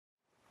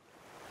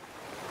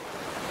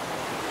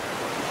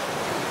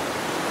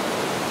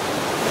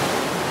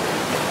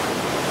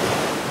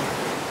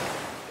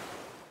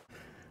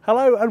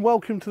Hello and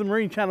welcome to the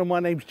Marine Channel. My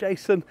name's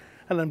Jason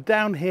and I'm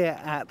down here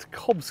at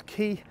Cobb's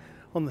Quay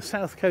on the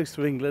south coast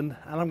of England,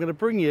 and I'm going to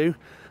bring you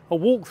a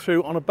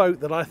walkthrough on a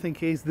boat that I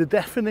think is the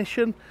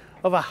definition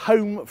of a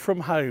home from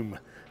home.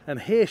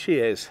 And here she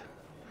is.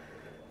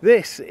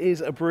 This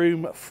is a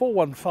Broom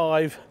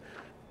 415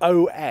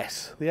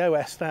 OS. The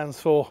OS stands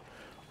for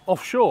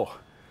offshore,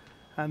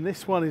 and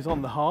this one is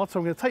on the hard,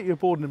 so I'm going to take you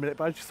aboard in a minute,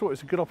 but I just thought it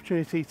was a good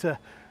opportunity to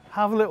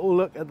have a little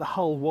look at the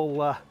hull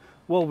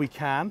while we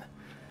can.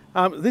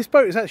 This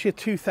boat is actually a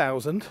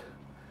 2000.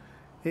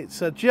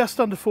 It's just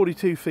under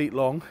 42 feet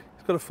long.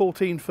 It's got a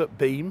 14-foot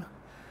beam,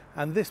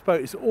 and this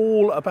boat is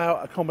all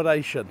about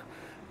accommodation,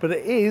 but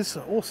it is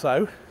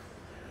also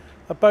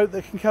a boat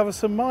that can cover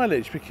some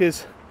mileage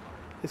because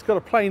it's got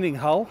a planing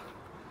hull.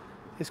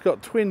 It's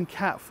got twin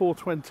Cat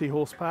 420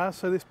 horsepower,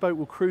 so this boat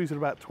will cruise at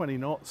about 20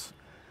 knots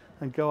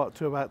and go up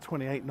to about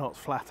 28 knots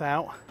flat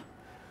out.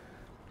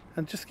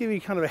 And just to give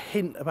you kind of a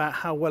hint about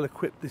how well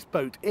equipped this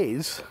boat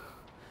is,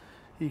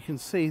 you can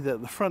see that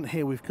at the front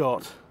here we've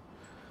got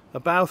a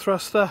bow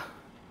thruster.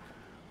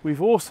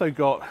 We've also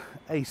got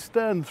a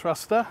stern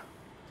thruster,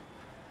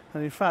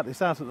 and in fact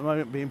it's out at the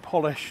moment being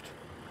polished.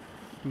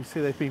 You can see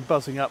they've been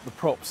buzzing up the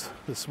props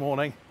this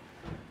morning,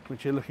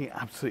 which are looking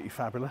absolutely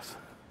fabulous.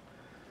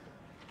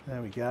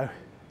 There we go.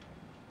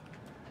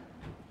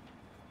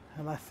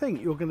 And I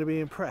think you're going to be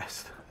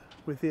impressed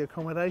with the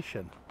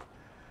accommodation.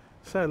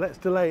 So let's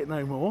delay it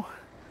no more,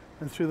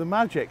 and through the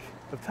magic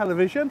of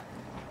television,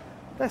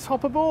 let's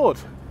hop aboard.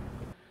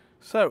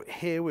 So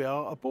here we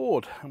are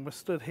aboard, and we're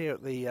stood here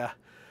at the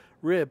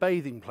rear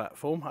bathing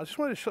platform. I just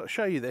wanted to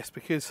show you this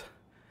because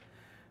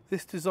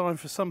this design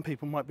for some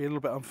people might be a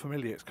little bit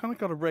unfamiliar. It's kind of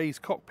got a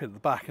raised cockpit at the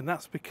back, and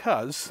that's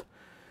because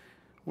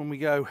when we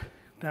go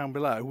down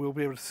below we'll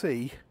be able to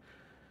see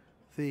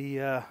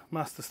the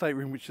master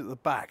stateroom, which is at the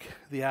back,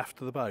 the aft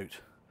of the boat.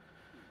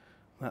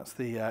 That's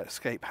the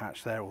escape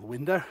hatch there, or the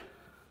window,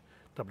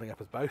 doubling up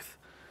as both.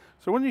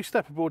 So when you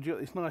step aboard, you've got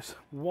these nice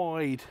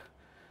wide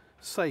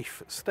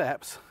safe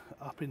steps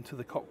up into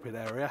the cockpit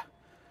area.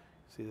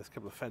 See, there's a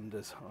couple of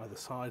fenders either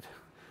side,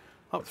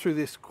 up through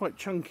this quite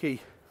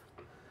chunky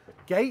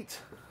gate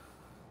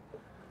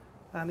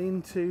and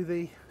into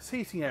the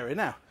seating area.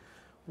 Now,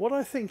 what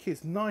I think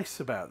is nice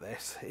about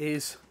this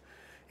is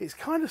it's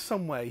kind of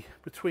some way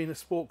between a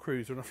sport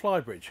cruiser and a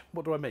flybridge.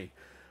 What do I mean?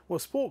 Well,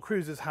 sport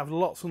cruisers have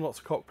lots and lots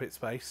of cockpit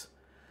space.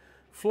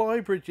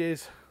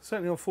 Flybridges,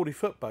 certainly on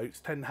 40-foot boats,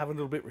 tend to have a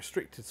little bit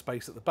restricted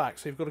space at the back,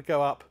 so you've got to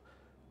go up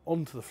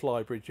onto the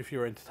flybridge if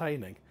you're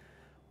entertaining.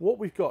 What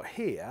we've got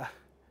here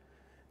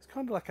is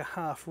kind of like a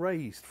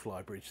half-raised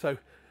flybridge, so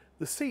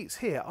the seats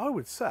here, I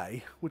would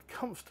say, would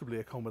comfortably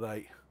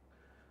accommodate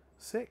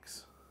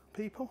 6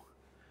 people.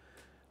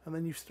 And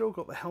then you've still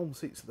got the helm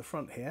seats at the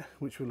front here,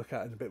 which we'll look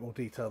at in a bit more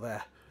detail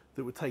there,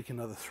 that would take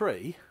another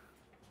 3.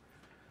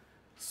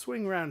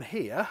 Swing round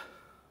here,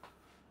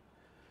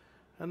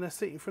 and they're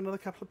seating for another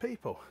couple of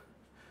people.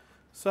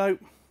 So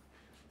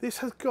this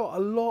has got a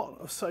lot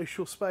of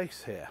social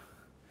space here.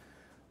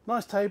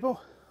 Nice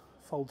table,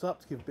 folds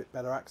up to give a bit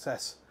better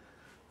access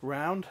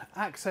round.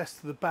 Access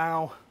to the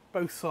bow,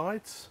 both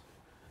sides.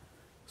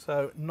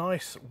 So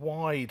nice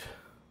wide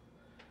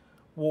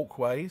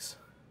walkways.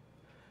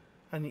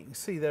 And you can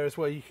see there as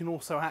well, you can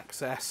also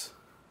access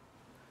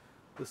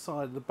the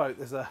side of the boat.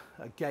 There's a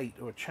gate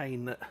or a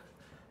chain that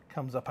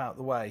comes up out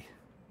the way.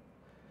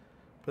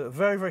 But a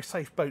very, very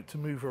safe boat to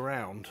move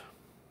around.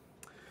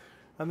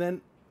 And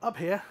then up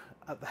here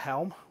at the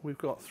helm, we've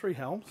got 3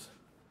 helms.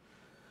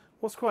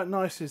 What's quite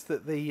nice is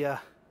that the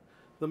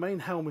main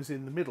helm is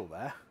in the middle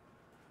there.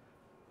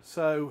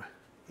 So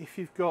if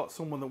you've got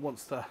someone that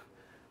wants to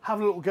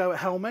have a little go at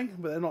helming,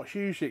 but they're not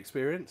hugely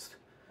experienced,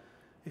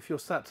 if you're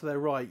sat to their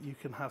right, you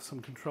can have some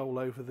control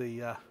over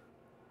the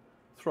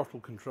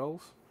throttle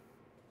controls.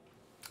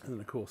 And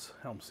then of course,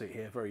 helm seat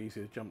here, very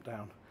easy to jump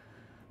down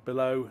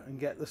below and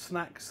get the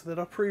snacks that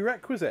are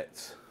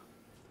prerequisites.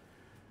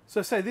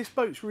 So say this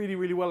boat's really,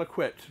 really well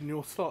equipped, and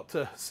you'll start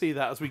to see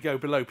that as we go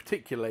below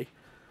particularly.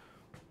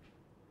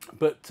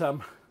 But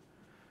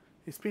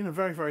it's been a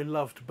very, very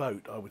loved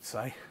boat, I would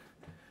say.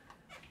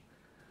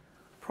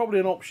 Probably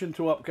an option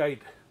to upgrade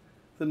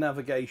the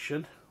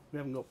navigation. We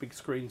haven't got big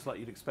screens like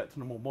you'd expect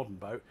on a more modern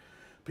boat,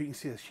 but you can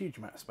see there's a huge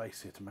amount of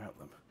space here to mount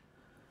them.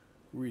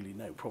 Really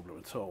no problem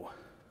at all.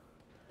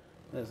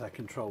 There's our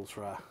controls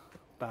for our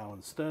bow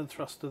and stern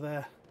thruster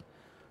there.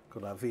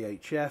 Got our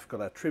VHF, got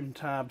our trim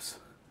tabs,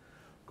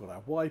 got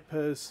our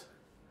wipers,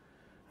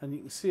 and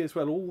you can see as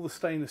well all the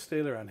stainless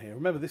steel around here.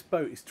 Remember, this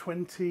boat is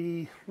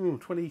 23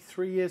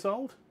 years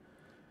old,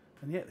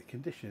 and yet the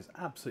condition is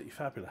absolutely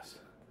fabulous.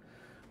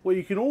 What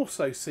you can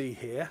also see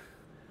here,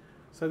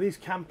 so these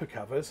camper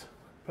covers,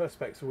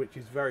 perspex of which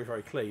is very,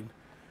 very clean,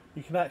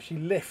 you can actually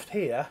lift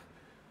here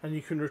and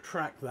you can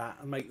retract that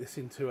and make this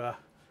into an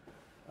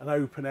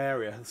open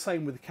area. The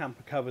same with the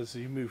camper covers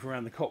as you move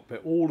around the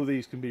cockpit. All of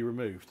these can be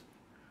removed.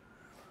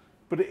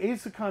 But it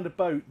is the kind of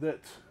boat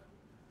that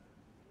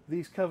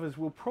these covers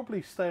will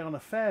probably stay on a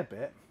fair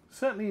bit,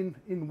 certainly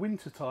in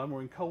winter time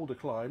or in colder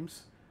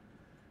climes.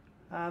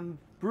 And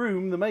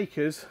Broom, the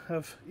makers,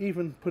 have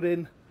even put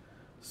in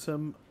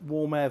some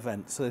warm air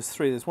vents. So there's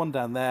three. There's one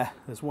down there,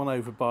 there's one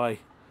over by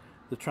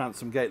the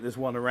transom gate, there's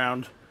one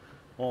around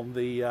on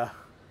the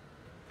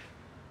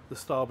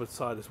starboard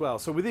side as well.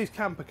 So with these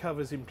camper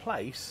covers in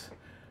place,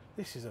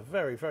 this is a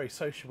very, very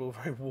sociable,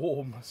 very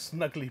warm,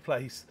 snuggly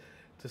place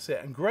to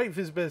sit, and great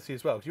visibility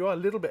as well, because you are a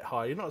little bit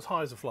high. You're not as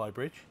high as a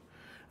flybridge,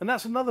 and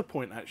that's another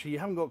point actually. You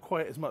haven't got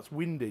quite as much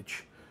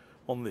windage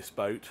on this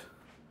boat,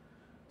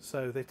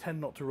 so they tend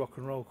not to rock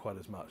and roll quite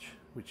as much,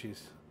 which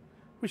is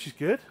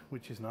good,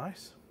 which is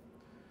nice.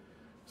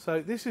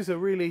 So this is a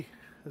really,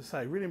 as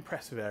I say, really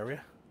impressive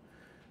area.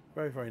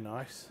 Very, very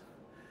nice.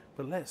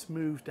 But let's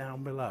move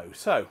down below.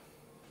 So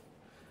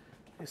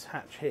this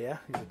hatch here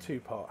is a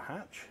two-part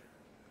hatch,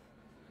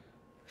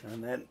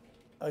 and then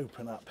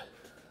open up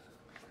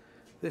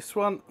this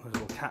one. There's a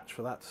little catch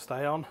for that to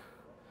stay on,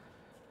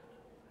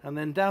 and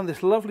then down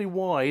this lovely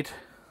wide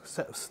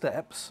set of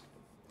steps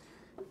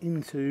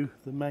into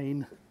the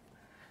main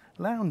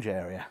lounge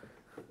area.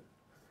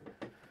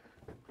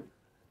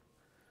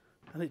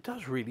 And it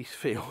does really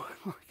feel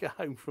like a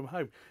home from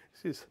home.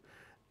 This is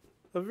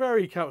a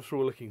very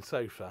comfortable looking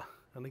sofa,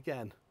 and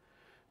again,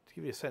 to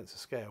give you a sense of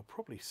scale,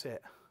 probably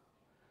sit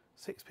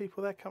 6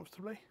 people there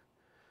comfortably.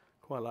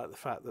 Quite like the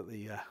fact that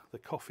the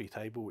coffee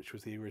table, which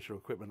was the original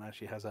equipment,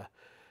 actually has a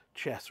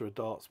chess or a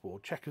darts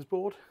board, checkers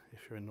board if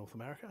you're in North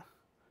America.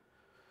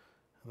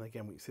 And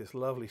again, we can see this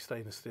lovely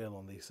stainless steel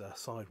on these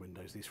side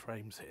windows, these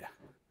frames here.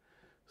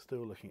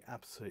 Still looking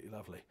absolutely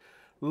lovely.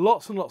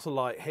 Lots and lots of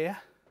light here.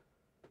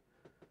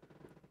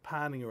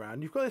 Panning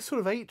around, you've got this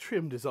sort of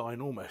atrium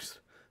design almost.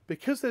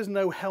 Because there's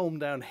no helm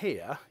down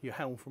here, your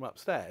helm from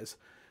upstairs,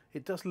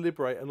 it does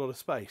liberate a lot of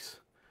space.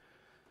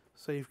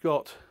 So you've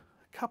got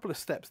a couple of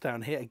steps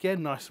down here,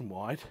 again nice and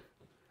wide,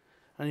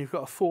 and you've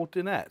got a forward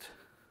dinette.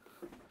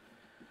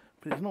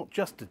 But it's not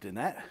just a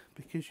dinette,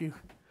 because you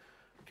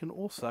can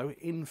also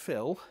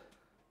infill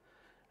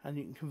and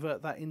you can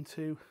convert that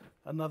into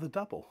another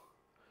double.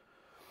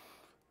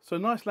 So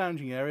nice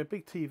lounging area,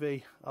 big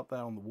TV up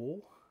there on the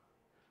wall.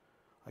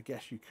 I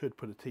guess you could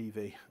put a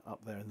TV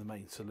up there in the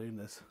main saloon.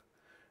 There's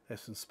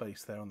some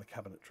space there on the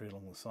cabinetry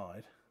along the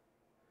side.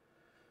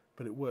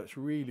 But it works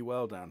really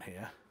well down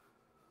here.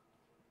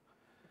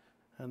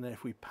 And then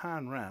if we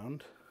pan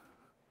round,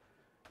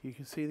 you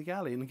can see the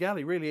galley. And the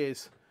galley really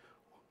is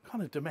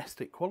kind of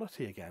domestic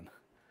quality again.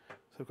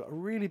 So we've got a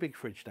really big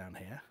fridge down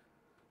here.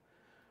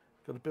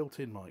 Got a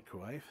built-in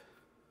microwave.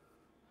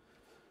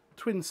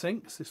 Twin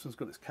sinks. This one's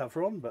got its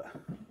cover on, but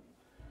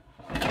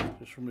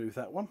just remove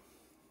that one.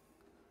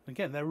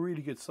 Again, they're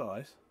really good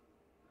size.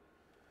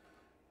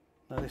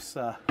 Now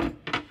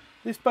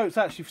this boat's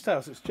actually for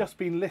sale, so it's just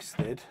been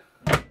listed,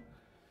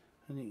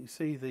 and you can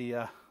see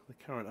the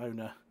current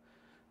owner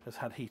has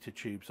had heater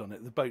tubes on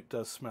it. The boat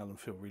does smell and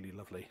feel really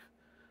lovely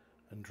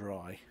and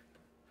dry.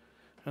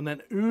 And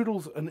then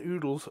oodles and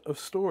oodles of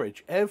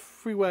storage.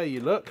 Everywhere you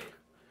look,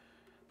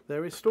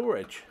 there is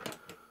storage.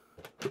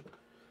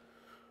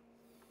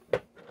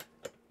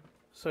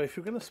 So if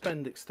you're going to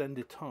spend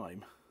extended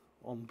time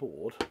on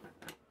board,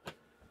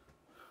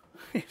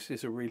 this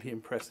is a really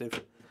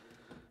impressive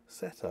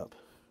setup.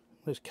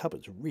 Those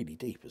cupboards are really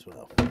deep as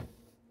well.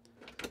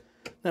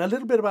 Now a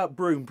little bit about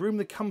Broom. Broom,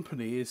 the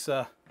company, is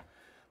well,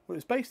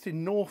 it's based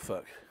in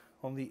Norfolk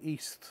on the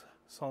east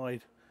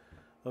side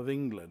of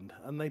England,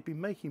 and they've been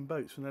making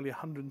boats for nearly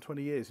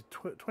 120 years. In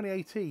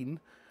 2018,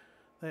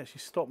 they actually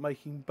stopped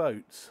making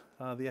boats.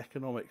 The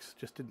economics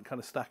just didn't kind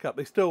of stack up.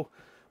 They still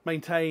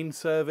maintain,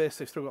 service,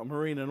 they've still got a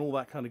marina and all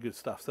that kind of good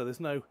stuff, so there's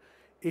no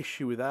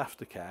issue with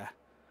aftercare.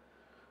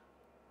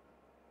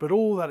 But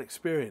all that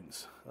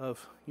experience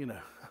of,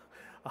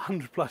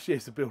 100+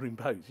 years of building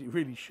boats, it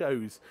really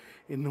shows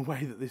in the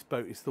way that this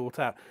boat is thought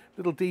out.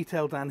 Little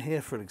detail down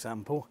here, for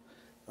example,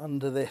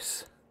 under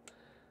this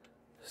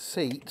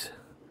seat,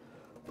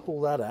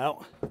 pull that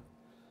out,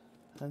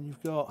 and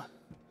you've got,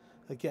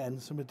 again,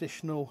 some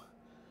additional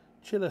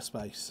chiller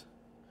space.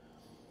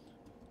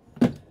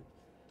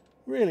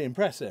 Really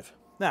impressive.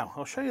 Now,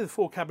 I'll show you the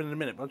fore cabin in a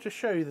minute, but I'll just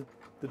show you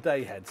the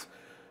day heads.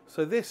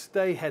 So this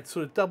day head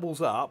sort of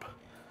doubles up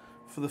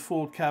for the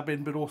forward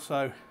cabin, but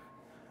also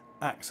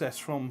access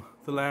from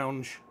the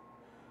lounge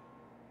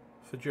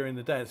for during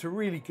the day. It's a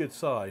really good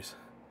size.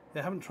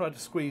 They haven't tried to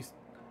squeeze,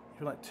 if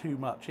you like, too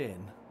much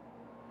in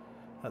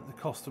at the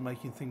cost of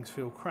making things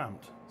feel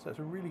cramped. So it's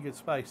a really good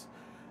space.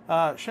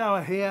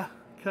 Shower here,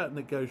 curtain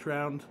that goes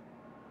round.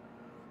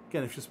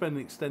 Again, if you're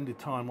spending extended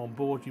time on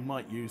board, you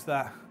might use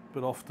that,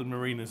 but often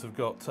marinas have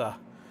got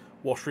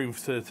washroom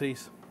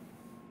facilities.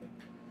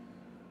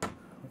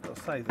 I've got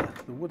to say that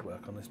the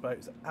woodwork on this boat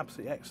is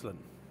absolutely excellent.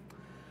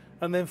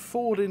 And then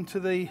forward into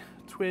the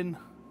twin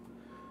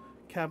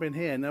cabin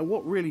here. Now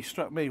what really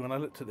struck me when I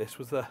looked at this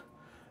was the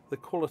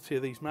quality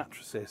of these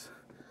mattresses.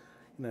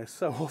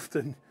 So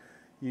often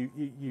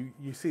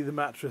you see the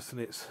mattress and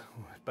it's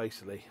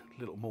basically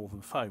little more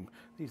than foam.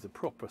 These are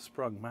proper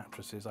sprung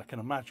mattresses, I can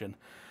imagine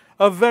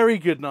a very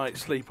good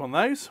night's sleep on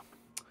those.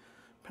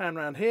 Pan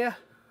round here,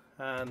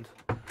 and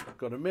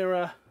got a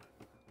mirror,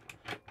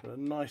 Got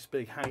a nice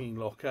big hanging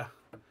locker,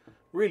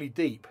 really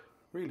deep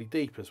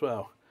as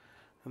well.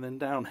 And then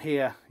down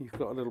here you've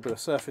got a little bit of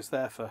surface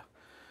there for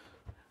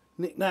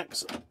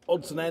knickknacks,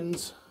 odds and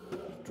ends,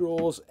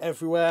 drawers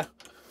everywhere.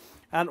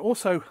 And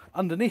also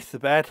underneath the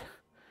bed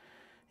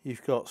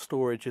you've got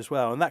storage as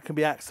well, and that can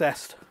be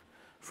accessed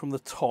from the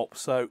top.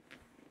 So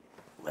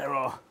there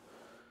are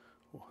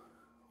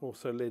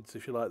also lids,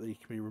 if you like, that you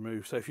can be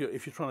removed. So if you're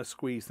trying to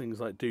squeeze things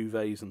like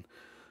duvets and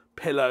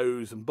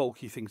pillows and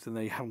bulky things in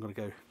there, you haven't got to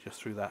go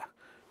just through that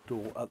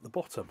door at the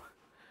bottom.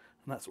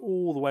 And that's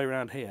all the way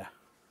around here.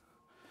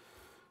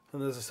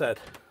 And as I said,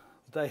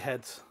 the day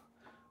heads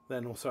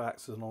then also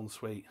acts as an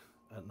ensuite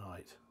at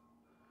night.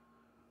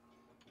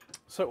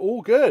 So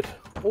all good,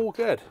 all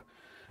good.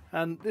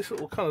 And this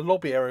little kind of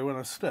lobby area when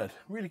I stood,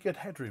 really good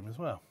headroom as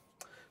well.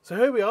 So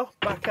here we are,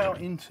 back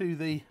out into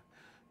the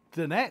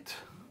dinette,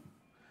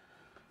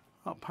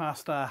 up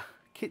past our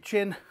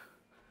kitchen,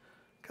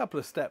 a couple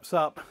of steps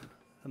up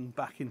and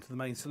back into the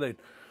main saloon.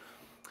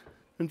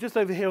 And just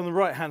over here on the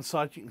right hand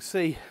side you can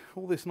see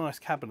all this nice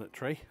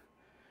cabinetry,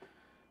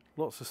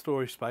 lots of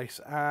storage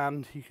space,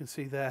 and you can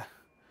see there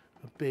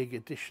a big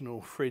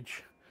additional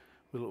fridge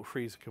with a little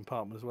freezer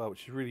compartment as well,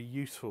 which is really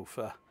useful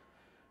for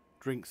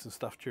drinks and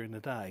stuff during the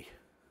day.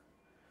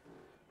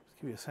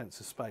 Just give you a sense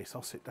of space.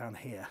 I'll sit down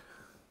here.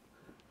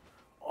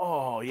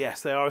 Oh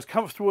yes, they are as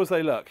comfortable as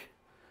they look.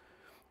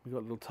 We've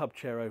got a little tub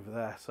chair over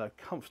there, so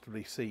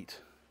comfortably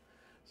seat,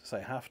 as I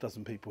say, half a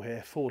dozen people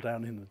here, 4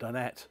 down in the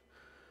dinette.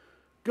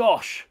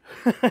 Gosh,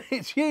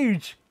 it's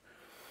huge.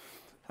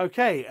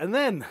 Okay, and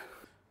then,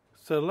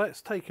 so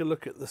let's take a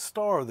look at the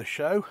star of the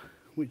show,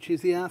 which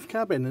is the aft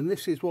cabin. And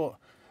this is what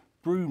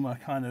Broom are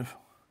kind of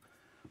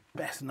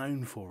best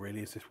known for,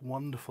 really, is this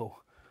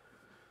wonderful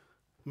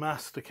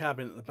master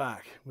cabin at the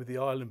back with the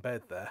island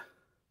bed there.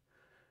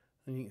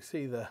 And you can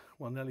see the,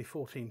 well, nearly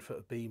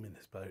 14-foot beam in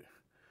this boat.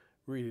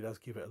 Really does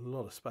give it a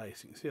lot of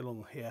space. You can see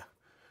along here,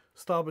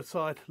 starboard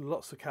side,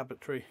 lots of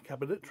cabinetry,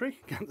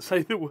 can't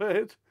say the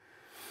word.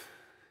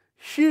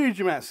 Huge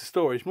amounts of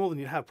storage, more than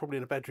you'd have probably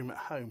in a bedroom at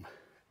home.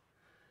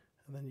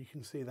 And then you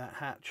can see that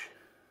hatch,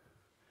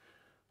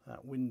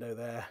 that window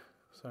there,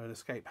 so an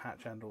escape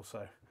hatch and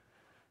also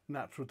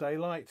natural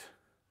daylight.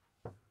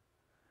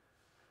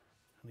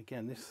 And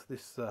again,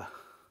 this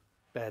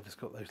bed has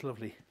got those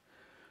lovely,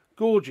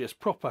 gorgeous,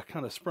 proper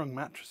kind of sprung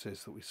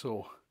mattresses that we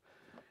saw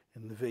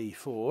in the V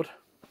Ford.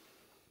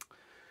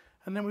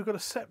 And then we've got a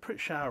separate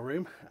shower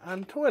room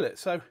and toilet.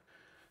 So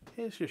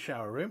here's your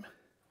shower room.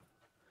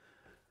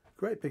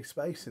 Great big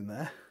space in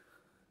there.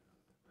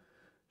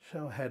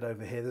 Shower head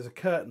over here. There's a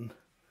curtain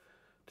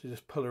to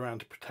just pull around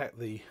to protect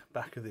the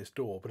back of this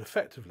door, but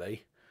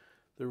effectively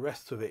the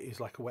rest of it is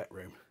like a wet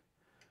room.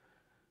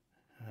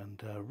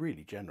 And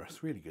really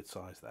generous, really good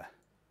size there.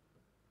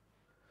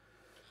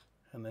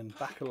 And then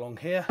back along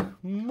here,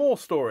 more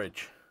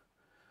storage.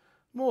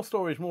 More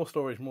storage, more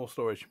storage, more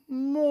storage,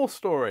 more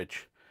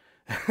storage.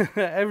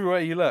 Everywhere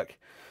you look.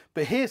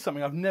 But here's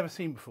something I've never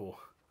seen before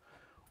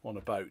on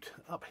a boat.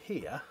 Up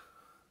here,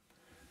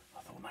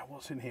 I thought, now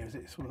what's in here? Is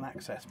it sort of an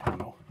access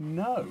panel?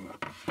 No.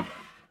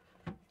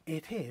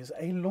 It is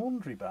a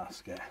laundry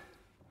basket.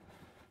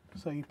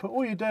 So you put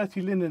all your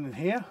dirty linen in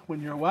here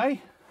when you're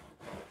away.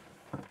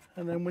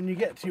 And then when you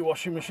get to your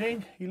washing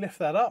machine, you lift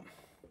that up,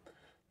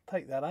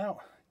 take that out,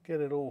 get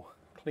it all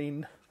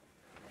cleaned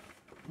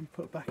and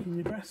put back in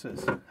your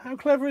dressers. How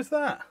clever is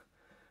that?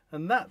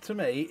 And that to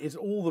me is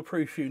all the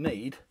proof you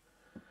need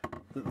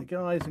that the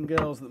guys and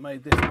girls that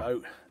made this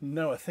boat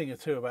know a thing or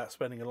two about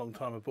spending a long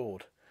time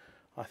aboard.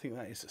 I think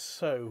that is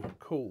so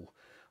cool.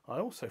 I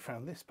also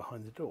found this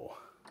behind the door,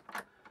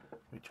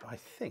 which I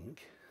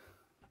think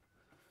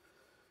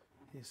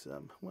is,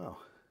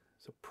 well,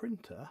 it's a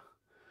printer,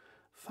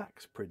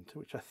 fax printer,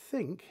 which I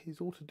think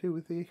is all to do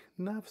with the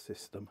nav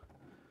system.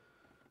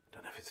 I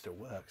don't know if it still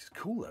works. It's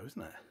cool though,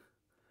 isn't it?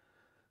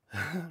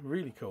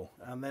 Really cool.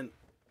 And then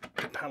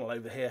the panel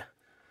over here,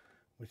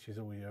 which is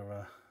all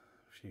your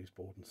fuse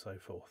board and so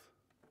forth.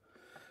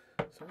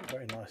 So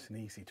very nice and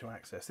easy to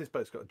access. This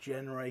boat's got a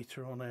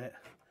generator on it,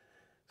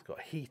 it's got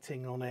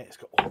heating on it, it's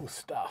got all the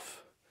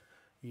stuff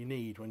you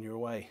need when you're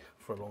away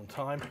for a long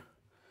time.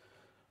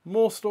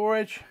 More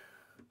storage.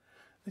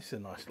 This is a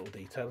nice little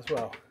detail as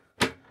well.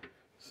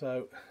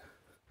 So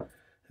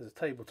there's a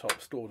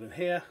tabletop stored in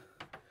here.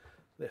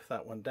 Lift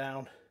that one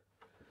down,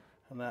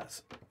 and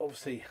that's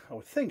obviously, I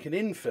would think, an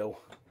infill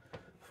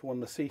for one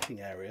of the seating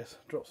areas.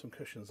 Drop some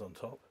cushions on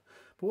top.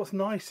 But what's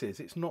nice is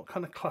it's not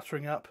kind of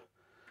cluttering up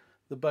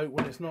the boat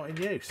when it's not in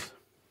use.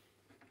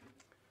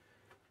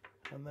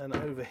 And then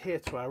over here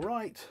to our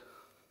right,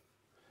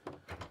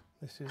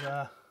 this is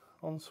our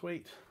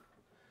ensuite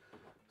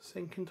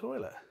sink and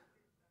toilet.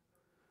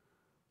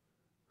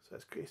 So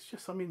it's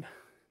just, I mean,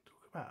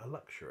 talk about a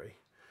luxury.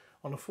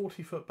 On a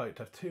 40-foot boat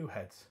to have 2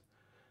 heads,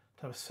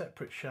 to have a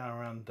separate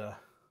shower and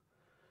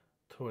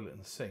toilet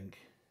and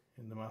sink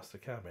in the master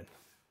cabin.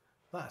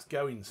 That's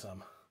going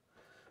some.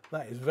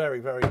 That is very,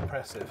 very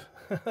impressive.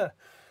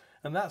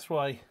 And that's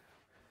why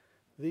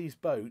these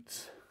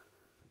boats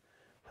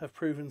have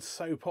proven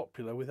so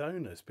popular with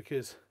owners,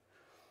 because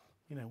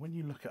you know, when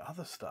you look at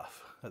other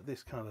stuff at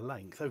this kind of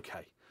length,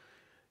 okay,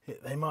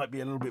 they might be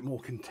a little bit more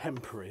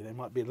contemporary, they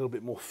might be a little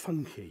bit more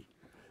funky,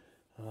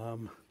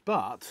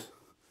 but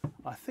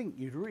I think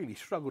you'd really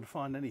struggle to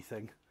find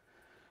anything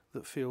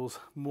that feels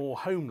more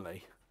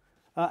homely.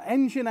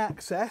 Engine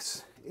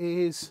access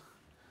is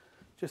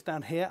just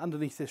down here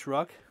underneath this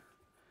rug.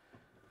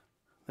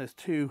 There's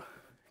two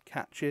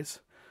catches,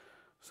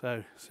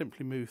 so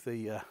simply move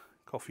the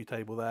coffee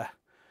table there,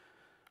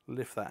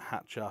 lift that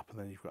hatch up, and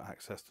then you've got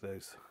access to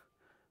those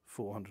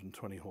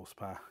 420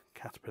 horsepower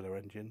Caterpillar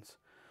engines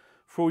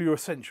for all your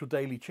essential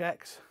daily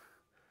checks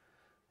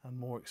and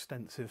more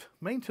extensive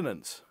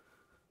maintenance.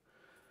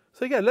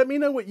 So again, let me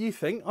know what you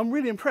think. I'm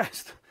really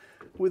impressed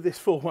with this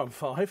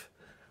 415.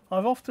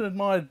 I've often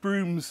admired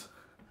Brooms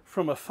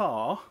from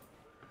afar,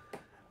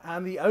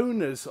 and the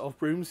owners of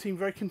Broom seem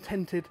very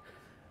contented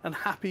and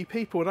happy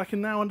people, and I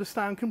can now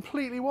understand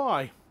completely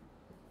why.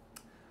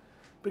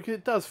 Because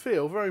it does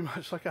feel very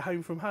much like a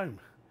home from home.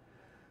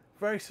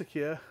 Very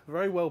secure,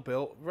 very well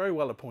built, very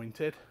well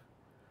appointed,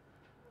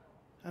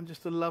 and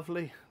just a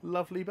lovely,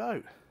 lovely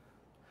boat.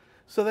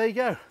 So there you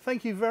go.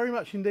 Thank you very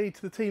much indeed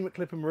to the team at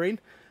Clipper Marine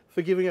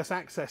for giving us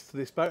access to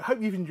this boat.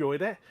 Hope you've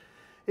enjoyed it.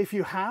 If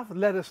you have,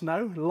 let us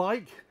know.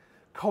 Like,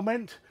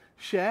 comment,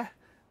 share,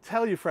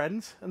 tell your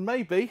friends, and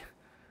maybe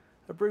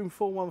a Broom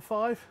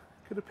 415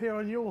 could appear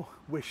on your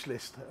wish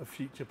list of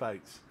future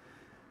boats.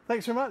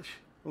 Thanks very much,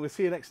 and we'll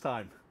see you next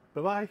time.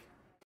 Bye-bye.